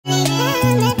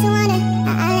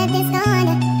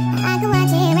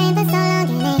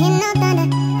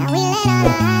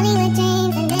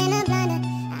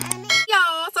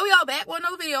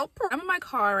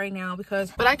car right now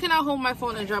but I cannot hold my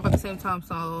phone and drive at the same time,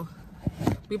 so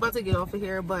we about to get off of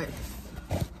here. But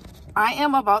I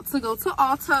am about to go to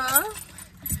Ulta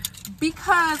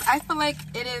because I feel like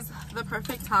it is the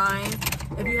perfect time.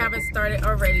 If you haven't started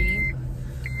already,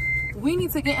 we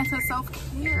need to get into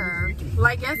self-care.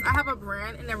 Like, yes, I have a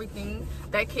brand and everything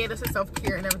that caters to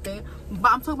self-care and everything,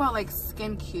 but I'm talking about like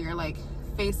skincare, like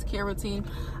face care routine.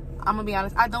 I'm gonna be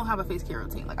honest, I don't have a face care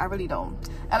routine. Like, I really don't.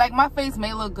 And like, my face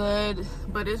may look good,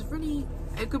 but it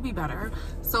could be better.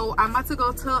 So I'm about to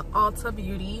go to Ulta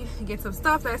Beauty, get some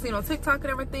stuff that I seen on TikTok and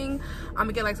everything. I'm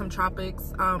gonna get like some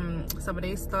Tropics, some of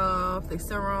their stuff, their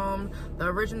serum, the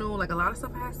original, like a lot of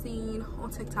stuff I have seen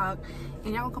on TikTok,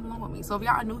 and y'all gonna come along with me. So if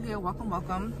y'all are new here,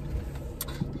 welcome.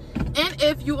 And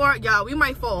if you are, y'all, we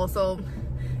might fall. So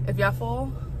if y'all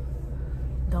fall,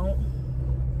 don't.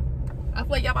 I feel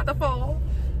like y'all about to fall.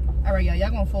 All right, y'all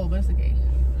gonna fall, but it's okay.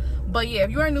 But yeah, if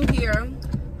you are new here,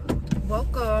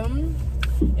 welcome.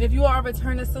 And if you are a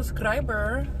returning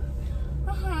subscriber,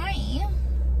 hi.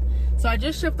 So I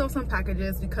just shipped off some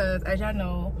packages because, as y'all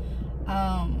know,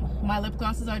 my lip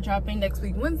glosses are dropping next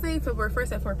week, Wednesday, February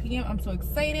 1st at 4 p.m. I'm so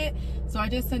excited. So I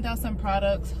just sent out some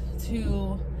products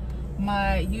to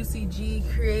my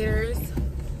UCG creators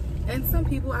and some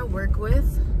people I work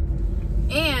with.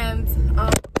 And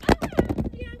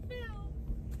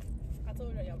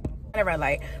at a red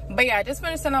light. But yeah, I just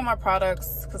finished sending out my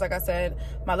products because, like I said,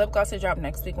 my lip glosses drop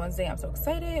next week Wednesday. I'm so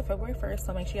excited, February 1st.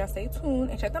 So make sure y'all stay tuned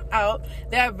and check them out.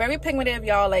 They are very pigmented,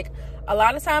 y'all. Like, a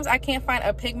lot of times I can't find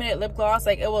a pigmented lip gloss.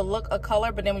 Like, it will look a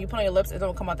color, but then when you put on your lips, it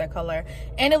don't come out that color,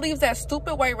 and it leaves that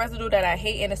stupid white residue that I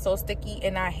hate, and it's so sticky,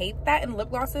 and I hate that in lip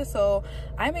glosses. So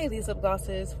I made these lip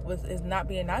glosses with it not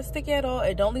being sticky at all.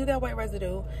 It don't leave that white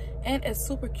residue, and it's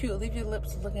super cute. Leave your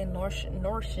lips looking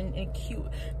nourishing and cute.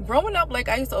 Growing up, like,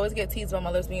 I used to always get teased about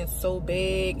my lips being so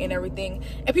big and everything,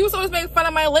 and people always make fun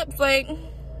of my lips, like,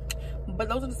 but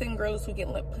those are the same girls who get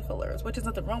lip fillers, which is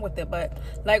nothing wrong with it. But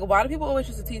like, why do people always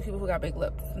used to tease people who got big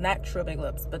lips? Natural big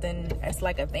lips, but then it's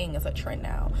like a thing, it's a trend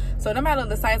now. So no matter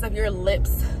the size of your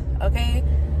lips, okay,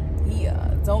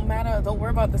 yeah, don't worry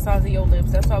about the size of your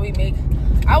lips. That's why we make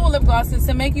our lip glosses,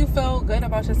 to make you feel good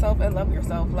about yourself and love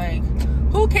yourself. Like,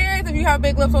 who cares if you have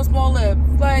big lips or small lips?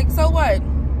 Like, so what?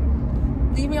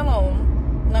 Leave me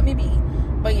alone, let me be.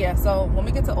 But yeah, so when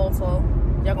we get to Ulta,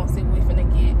 y'all gonna see what we finna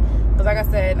get. Because like I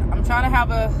said, I'm trying to have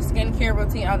a skincare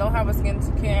routine. I don't have a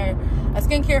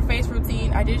skincare face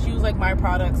routine. I just use like my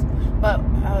products, but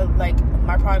like,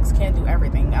 my products can't do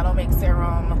everything. I don't make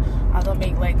serum, I don't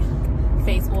make like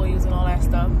face oils and all that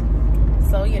stuff.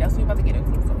 So yeah, that's what we're about to get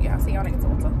into. So yeah, I'll see y'all next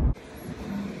Ulta.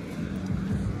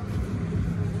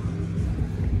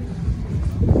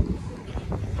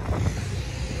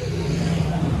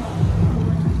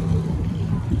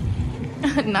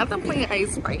 Not to play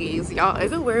ice spice, y'all.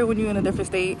 Is it weird when you're in a different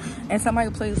state and somebody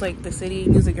plays like the city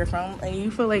music you're from, and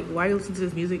you feel like, why you listen to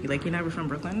this music like you're never from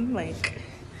Brooklyn? Like,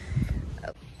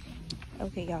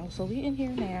 okay, y'all, so we in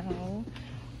here now.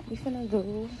 We finna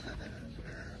go.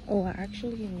 Oh, I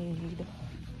actually need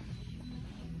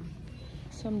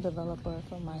some developer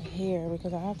for my hair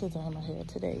because I have to dye my hair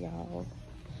today, y'all.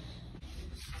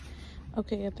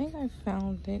 Okay, I think I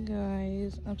found it,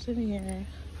 guys. I'm sitting here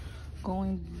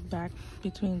going back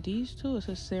between these two. It's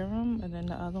a serum, and then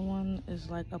the other one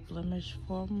is like a blemish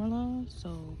formula.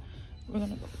 So we're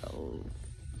gonna go with those.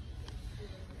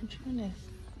 I'm trying to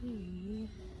see.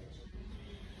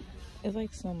 It's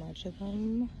like so much of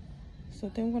them. So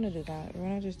then we're gonna do that. We're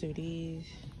gonna just do these.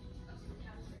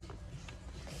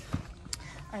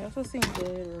 I also seen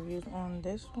good reviews on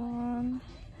this one.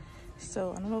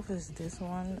 So I don't know if it's this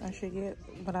one I should get,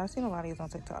 but I've seen a lot of these on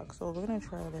TikTok. So we're gonna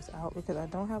try this out because I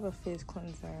don't have a face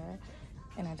cleanser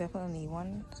and I definitely need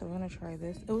one. So we're gonna try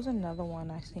this. It was another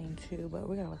one I seen too, but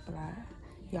we're gonna look for that.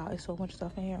 Y'all, it's so much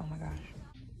stuff in here. Oh my gosh.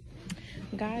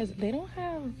 Guys, they don't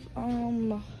have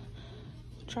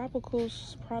tropical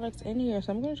products in here.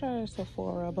 So I'm gonna try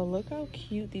Sephora, but look how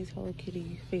cute these Hello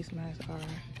Kitty face masks are.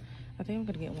 I think I'm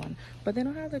gonna get one, but they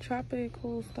don't have the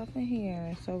tropical stuff in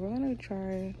here. So we're gonna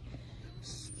try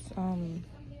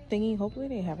thingy. Hopefully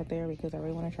they have it there because I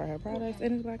really want to try her products,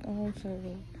 and it's black owned. So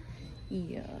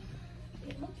yeah.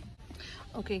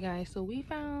 Okay guys, so we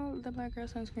found the Black Girl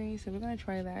sunscreen, so we're gonna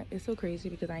try that. It's so crazy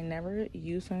because I never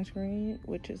use sunscreen,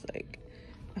 which is like,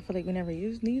 I feel like we never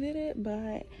needed it,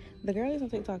 but the girl is on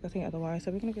TikTok, I think otherwise.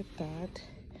 So we're gonna get that.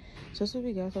 So this is what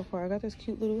we got so far. I got this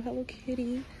cute little Hello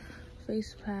Kitty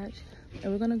face patch,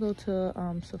 and we're gonna go to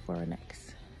Sephora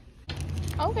next.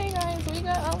 Okay guys, we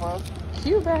got our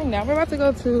cute bag. Now we're about to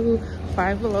go to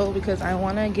Five Below because I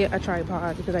want to get a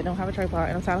tripod because I don't have a tripod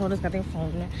and I'm tired of holding this goddamn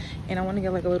phone, and I want to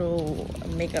get like a little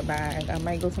makeup bag. I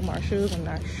might go to Marshall's, I'm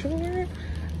not sure,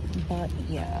 but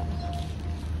yeah,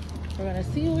 we're gonna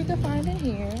see what we can find in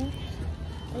here.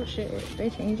 Oh shit, they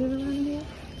changed it around here.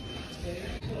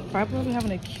 Five Below be having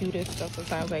the cutest stuff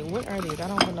sometimes. Like, what are these? I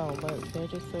don't even know, but they're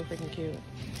just so freaking cute.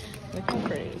 Look how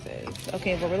pretty this is.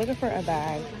 Okay, but we're looking for a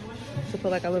bag to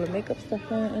put like a little makeup stuff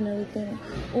in and everything.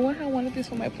 Oh, I had wanted this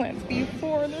for my plants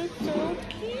before. They're so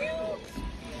cute.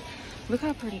 Look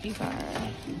how pretty these are.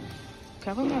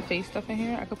 Can I put my face stuff in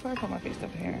here? I could probably put my face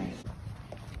stuff in here.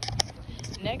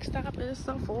 Next stop is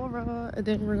Sephora, and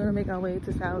then we're gonna make our way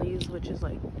to Sally's, which is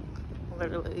like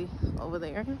literally over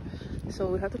there. So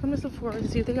we have to come to Sephora to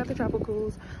see if they got the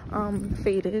tropicals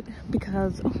faded,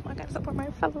 because oh, I gotta support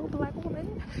my fellow black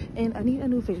woman, and I need a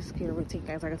new face care routine,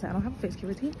 guys. Like I said, I don't have a face care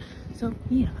routine, so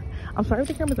yeah. I'm sorry if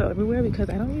the cameras are everywhere because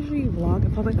I don't usually vlog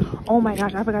in public. Oh my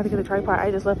gosh, I forgot to get a tripod.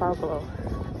 I just left Five Below.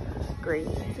 Great.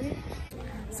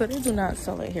 So they do not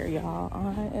sell it here, y'all.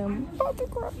 I am about to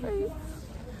cry.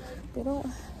 They don't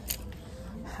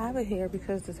have it here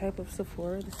because the type of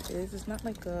Sephora this is, it's not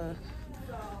like a,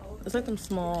 it's like them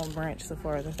small branch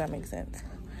Sephoras, if that makes sense.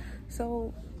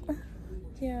 So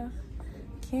yeah,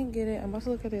 can't get it. I'm about to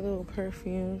look at their little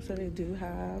perfumes that they do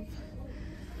have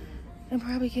and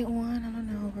probably get one. I don't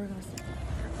know, we're gonna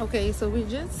see. Okay, so we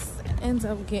just end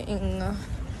up getting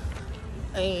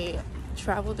the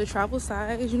travel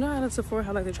size. You know how the Sephora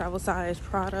have like the travel size,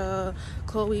 Prada,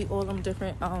 Chloe, all them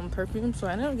different perfumes. So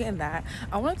I ended up getting that.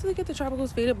 I wanted to get the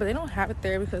tropicals faded, but they don't have it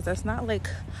there because that's not like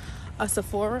a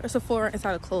Sephora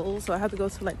inside of Clothes. So I have to go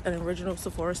to like an original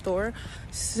Sephora store.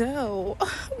 So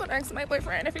I'm gonna ask my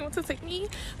boyfriend if he wants to take me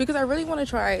because I really want to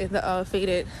try the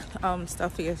faded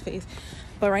stuff for your face.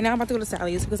 But right now I'm about to go to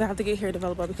Sally's because I have to get hair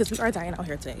developed because we are dyeing out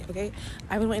here today. Okay,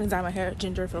 I've been waiting to dye my hair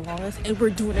ginger for the longest, and we're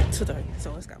doing it today.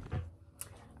 So let's go.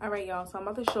 All right, y'all, so I'm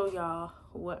about to show y'all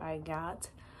what I got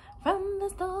from the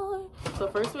store. So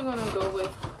first we're gonna go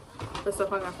with the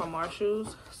stuff I got from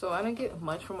Marshall's. So I didn't get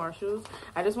much from Marshall's.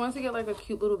 I just wanted to get like a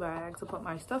cute little bag to put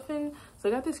my stuff in. So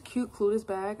I got this cute Clueless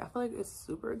bag. I feel like it's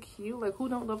super cute. Like, who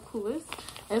don't love Clueless?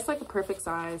 And it's like a perfect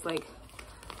size. Like,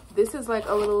 this is like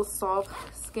a little soft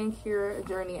skincare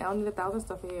journey. I don't need 1,000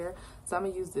 stuff here, so I'm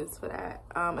gonna use this for that.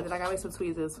 And then I got me some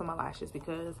tweezers for my lashes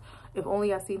because if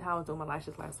only I seen how I was doing my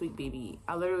lashes last week, baby.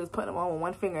 I literally was putting them on with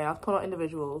one finger and I was putting on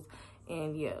individuals,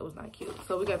 and yeah, it was not cute.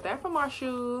 So we got that from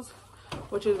Marshall's,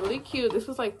 which is really cute. This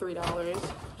was like $3, which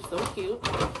is so cute.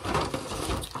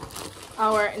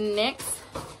 Our next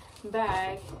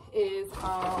bag is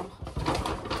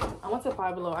I went to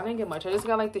Five Below. I didn't get much. I just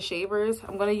got like the shavers.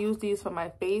 I'm gonna use these for my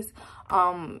face.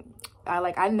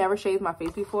 I never shaved my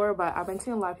face before, but I've been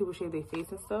seeing a lot of people shave their face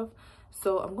and stuff.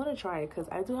 So I'm gonna try it because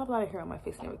I do have a lot of hair on my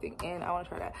face and everything, and I want to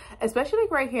try that. Especially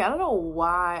like right here. I don't know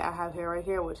why I have hair right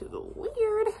here, which is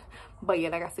weird, but yeah,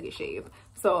 that got to get shaved.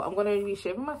 So I'm gonna be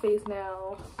shaving my face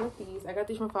now with these. I got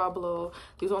these from Five Below.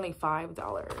 These are only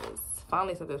 $5.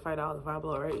 Finally said there's $5 at Five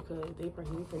Below, right? Because they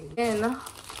pretty. And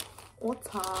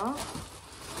Ulta.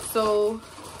 So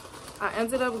I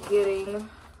ended up getting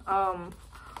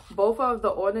both of the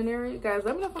Ordinary. Guys,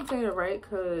 let me know if I'm saying it right,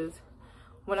 because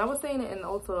when I was saying it in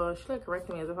Ulta, she like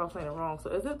corrected me as if I was saying it wrong. So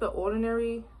is it the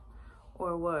Ordinary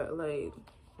or what? Like,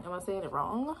 am I saying it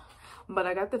wrong? But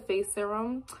I got the face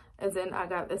serum, and then I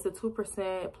got, it's a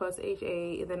 2% plus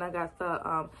HA, and then I got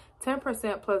the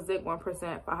 10% plus zinc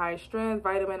 1% for high strength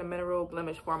vitamin and mineral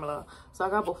blemish formula. So I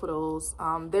got both of those.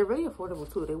 They're really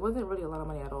affordable too. They wasn't really a lot of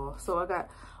money at all. So I got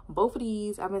both of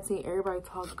these. I've been seeing everybody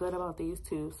talk good about these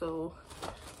too. So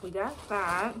we got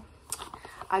that.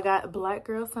 I got Black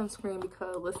Girl sunscreen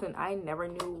because, listen, I never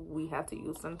knew we had to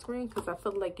use sunscreen because I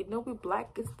feel like, you know, we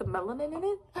black, it's the melanin in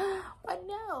it. But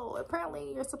no,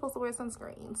 apparently you're supposed to wear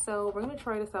sunscreen. So we're going to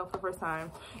try this out for the first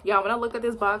time. Y'all, when I look at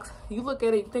this box, you look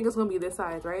at it, you think it's going to be this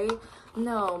size, right?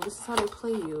 No, this is how they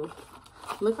play you.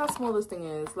 Look how small this thing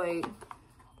is. Like,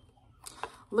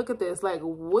 look at this. Like,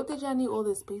 what did y'all need all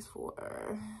this space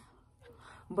for?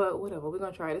 But whatever, we're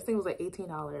going to try it. This thing was like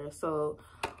 $18, so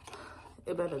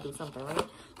it better do something, right?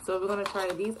 So we're gonna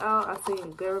try these out. I've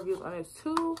seen good reviews on this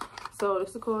too. So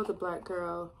this is called the Black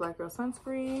Girl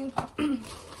sunscreen.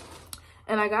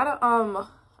 And I got a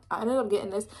I ended up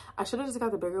getting this. I should have just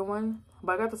got the bigger one,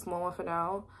 but I got the small one for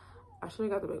now. I should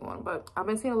have got the big one, but I've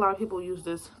been seeing a lot of people use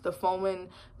this, the foaming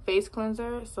face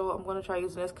cleanser. So I'm gonna try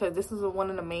using this because this is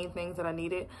one of the main things that I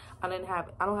needed. I don't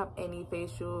have any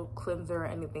facial cleanser or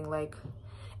anything. Like,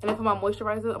 And then for my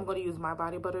moisturizer, I'm going to use my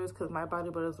body butters because my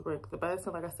body butters work the best.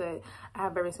 And like I said, I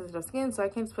have very sensitive skin, so I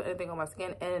can't just put anything on my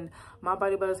skin. And my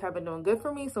body butters have been doing good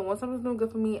for me. So once something's doing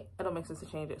good for me, it don't make sense to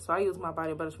change it. So I use my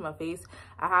body butters for my face.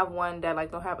 I have one that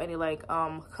like don't have any like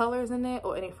colors in it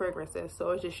or any fragrances.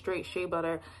 So it's just straight shea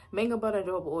butter, mango butter, and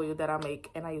jojoba oil that I make,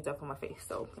 and I use that for my face.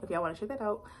 So if y'all want to check that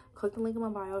out, click the link in my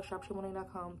bio,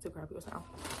 shopshemoney.com to grab yours now.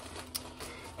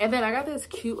 And then I got this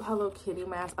cute Hello Kitty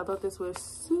mask. I thought this was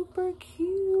super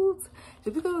cute.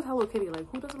 Just because it's Hello Kitty, like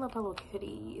who doesn't love Hello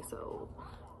Kitty? So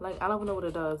like I don't even know what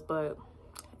it does, but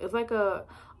it's like a,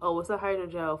 oh, it's a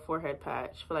hydrogel forehead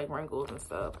patch for like wrinkles and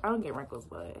stuff. I don't get wrinkles,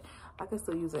 but I can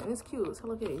still use it. And it's cute. It's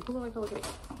Hello Kitty. Who doesn't like Hello Kitty?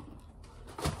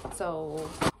 So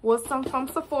was some from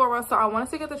Sephora. So I wanted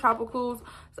to get the Tropicals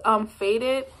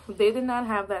faded. They did not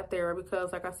have that there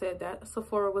because like I said, that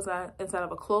Sephora was not inside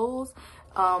of a clothes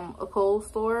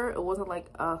store. It wasn't like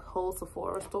a whole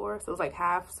Sephora store, so it was like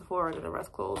half Sephora and the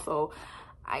rest closed. So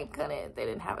I couldn't, they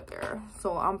didn't have it there.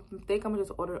 So I think I'm gonna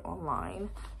just order it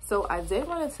online. So I did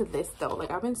run into this though.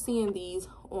 Like I've been seeing these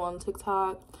on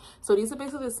TikTok. So these are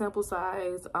basically sample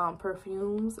size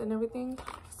perfumes and everything.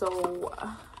 So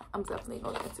I'm definitely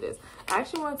gonna get into this. I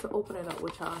actually wanted to open it up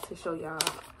with y'all to show y'all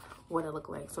what it looked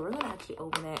like. So we're gonna actually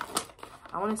open it.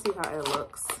 I want to see how it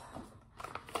looks.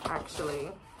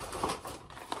 Actually,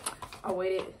 I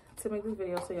waited to make this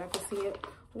video so y'all can see it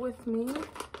with me.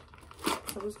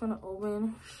 So I'm just gonna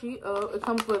open sheet up. It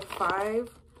comes with 5,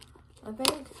 I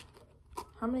think.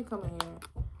 How many come in here?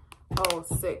 Oh,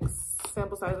 6.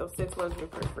 Sample size of 6 luxury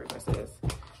fragrances.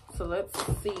 So let's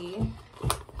see.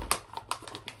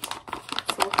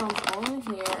 So it comes all in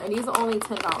here, and these are only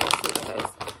 $10 too, guys.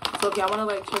 So if y'all want to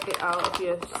like check it out, if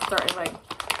you're starting like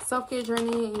self-care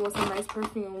journey and you want some nice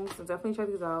perfumes, so definitely check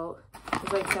these out.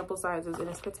 It's like sample sizes, and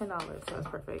it's for $10, so that's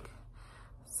perfect.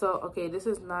 So okay, this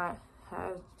is not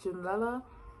Hajunella.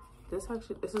 This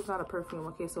is not a perfume.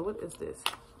 Okay, so what is this?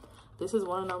 This is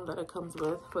one of them that it comes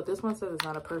with, but this one says it's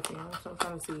not a perfume. So I'm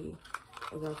trying to see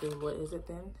exactly what is it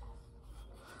then.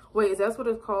 Wait, is that what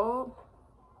it's called?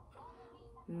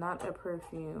 Not a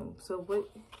perfume. So what?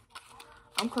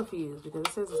 I'm confused because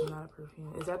it says it's not a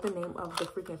perfume. Is that the name of the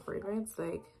freaking fragrance?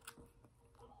 Like,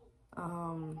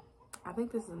 I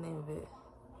think this is the name of it.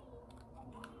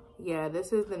 Yeah,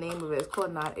 this is the name of it. It's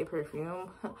called Not a Perfume.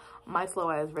 My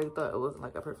slow ass really thought it wasn't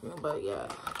like a perfume, but yeah,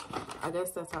 I guess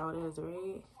that's how it is,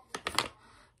 right?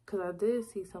 Because I did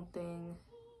see something.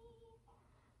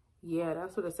 Yeah,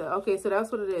 that's what it said. Okay, so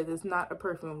that's what it is. It's not a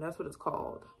perfume. That's what it's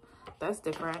called. That's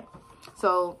different.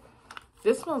 So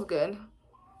this smells good.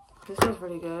 This smells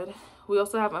pretty good. We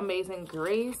also have Amazing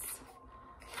Grace.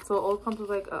 So it all comes with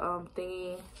like a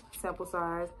thingy, sample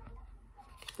size.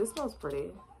 This smells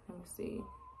pretty. Let me see.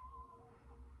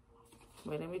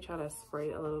 Wait, let me try to spray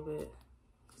it a little bit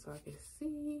so I can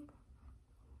see.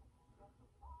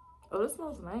 Oh, this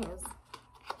smells nice.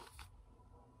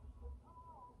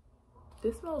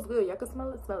 This smells good. Y'all can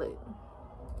smell it. Smell it.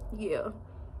 Yeah.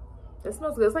 It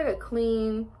smells good. It's like a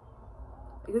clean,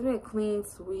 it gives me a clean,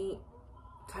 sweet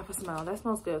type of smell. That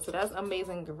smells good. So that's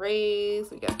Amazing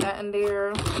Grace. We got that in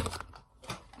there.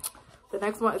 The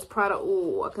next one is Prada.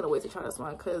 Oh, I couldn't wait to try this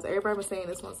one because everybody was saying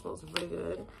this one smells really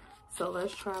good. So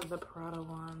let's try the Prada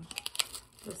one.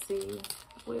 Let's see.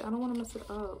 Wait, I don't want to mess it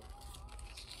up.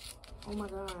 Oh my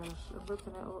gosh, I'm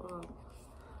ripping it all up.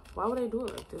 Why would they do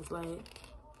it like this? Like,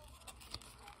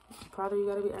 Prada, you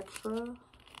gotta be extra.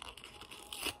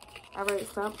 All right,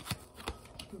 stop.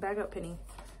 Back up, Penny.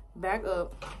 Back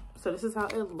up. So this is how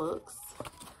it looks.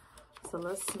 So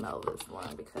let's smell this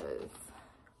one because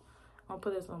I'll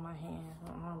put this on my hand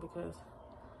because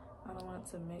I don't want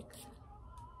it to mix.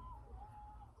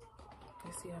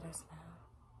 Let's see how that smells.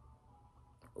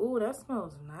 Ooh, that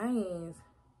smells nice.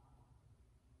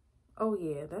 Oh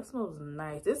yeah, that smells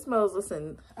nice. This smells,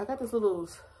 listen, I got this little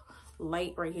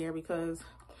light right here because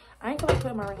I ain't gonna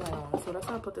put my ring light on. So that's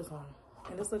why I put this on.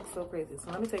 And this looks so crazy.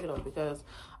 So let me take it off because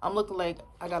I'm looking like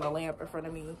I got a lamp in front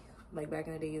of me, like back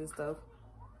in the days and stuff.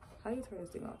 How do you turn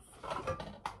this thing off?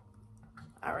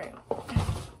 All right.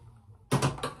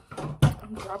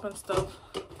 I'm dropping stuff.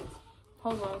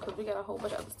 Hold on, because we got a whole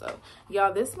bunch of other stuff.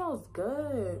 Y'all, this smells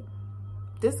good.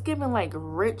 This giving like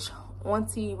rich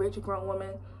auntie, rich grown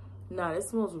woman. Nah, this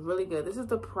smells really good. This is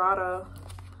the Prada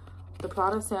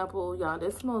sample. Y'all,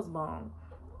 this smells bomb.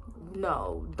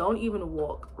 No, don't even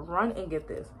walk. Run and get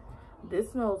this.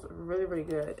 This smells really, really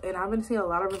good. And I've been seeing a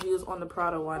lot of reviews on the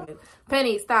Prada one.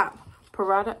 Penny, stop.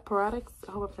 Paradics.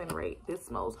 I hope I'm saying it right. This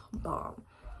smells bomb.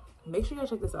 Make sure you guys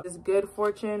check this out. It's Good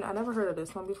Fortune. I never heard of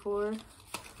this one before.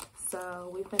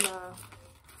 So we finna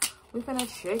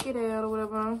check it out or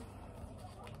whatever.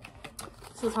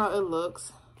 This is how it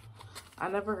looks. I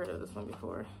never heard of this one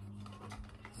before.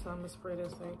 So I'm gonna spray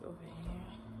this like over here.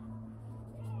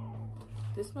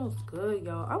 This smells good,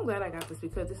 y'all. I'm glad I got this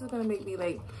because this is gonna make me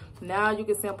like, now you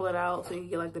can sample it out so you can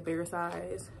get like the bigger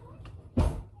size.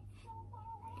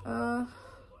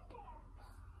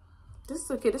 This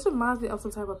is okay. This reminds me of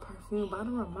some type of perfume, but I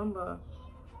don't remember.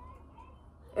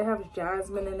 It has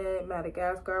jasmine in it,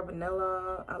 Madagascar,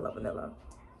 vanilla. I love vanilla.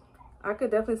 I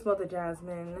could definitely smell the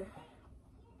jasmine.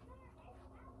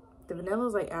 The vanilla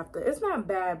is like after. It's not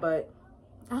bad, but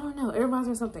I don't know. It reminds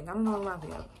me of something. I don't know what it reminds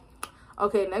me of.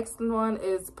 Okay, next one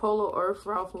is Polo Earth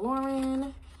Ralph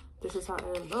Lauren. This is how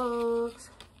it looks.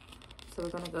 So we're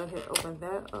gonna go ahead and open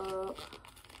that up.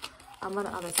 I'm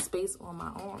running out of space on my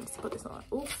arms to put this on.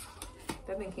 Oops,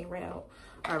 that thing came right out.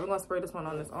 All right, we're gonna spray this one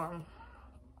on this arm.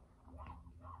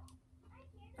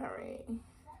 All right,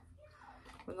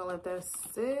 we're gonna let that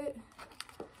sit.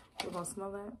 We're gonna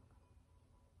smell that.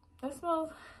 That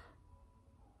smells,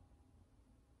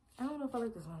 I don't know if I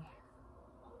like this one.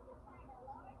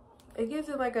 It gives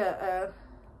it like it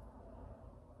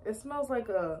smells like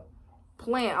a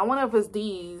plant. I wonder if it's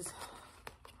these.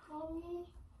 Mommy,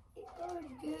 it's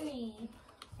already dirty.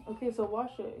 Okay, so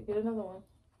wash it. Get another one.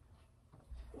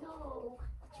 No.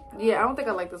 Yeah, I don't think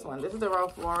I like this one. This is the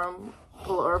Ralph Lauren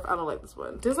Polo Earth. I don't like this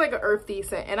one. This is like an earthy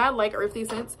scent. And I like earthy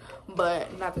scents,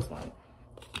 but not this one.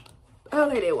 I don't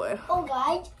like that one. Oh,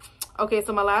 God. Okay,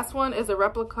 so my last one is a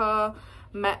replica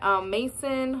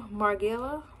Mason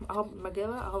Margiela. I hope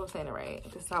I'm saying it right.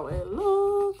 This is how it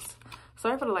looks.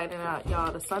 Sorry for the lighting out,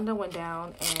 y'all. The sun done went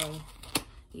down, and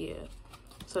yeah.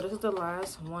 So this is the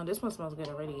last one. This one smells good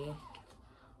already.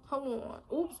 Hold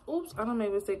on. Oops. I don't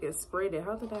know if it sprayed it.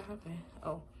 How did that happen?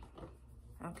 Oh,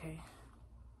 okay.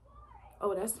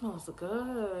 Oh, that smells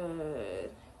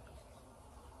good.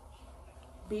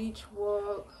 Beach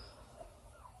Walk.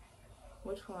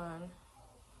 Which one?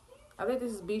 I think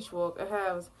this is Beach Walk. It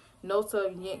has notes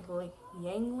of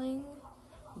Yangling,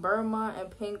 Burma,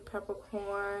 and pink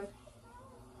peppercorn,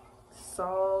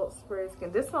 salt, spray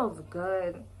skin. This smells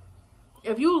good.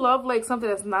 If you love like something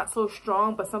that's not so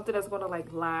strong, but something that's gonna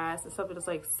like last, and something that's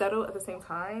like settled at the same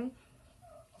time,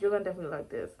 you're gonna definitely like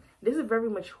this. This is very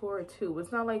mature too.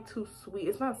 It's not like too sweet.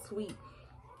 It's not sweet,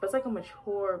 but it's like a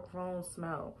mature, grown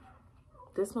smell.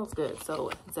 This smells good,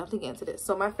 so definitely get into this.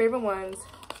 So my favorite ones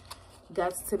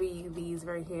got to be these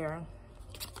right here.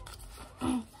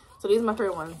 So these are my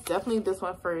favorite ones. Definitely this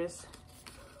one first,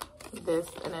 this,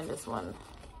 and then this one.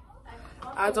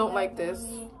 I don't like this,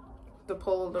 the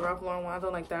Ralph Lauren one. I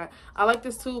don't like that. I like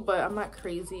this too, but I'm not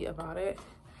crazy about it.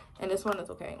 And this one is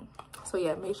okay. So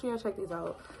yeah, make sure y'all check these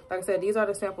out. Like I said, these are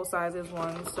the sample sizes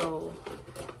ones, so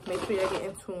make sure y'all get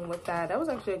in tune with that. That was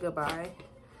actually a good buy.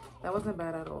 That wasn't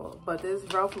bad at all. But this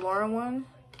Ralph Lauren one,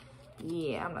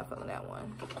 yeah, I'm not feeling that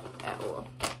one at all.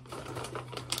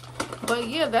 But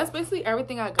yeah, that's basically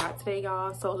everything I got today,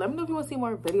 y'all. So let me know if you want to see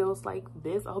more videos like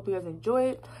this. I hope you guys enjoy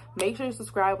it. Make sure you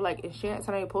subscribe, like, and share, and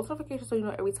turn on your post notifications so you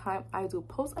know every time I do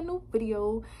post a new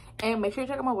video. And make sure you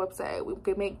check out my website. We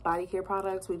can make body care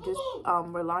products. We just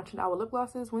we're launching our lip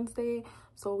glosses Wednesday.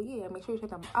 So yeah, make sure you check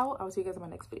them out. I'll see you guys in my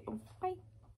next video. Bye.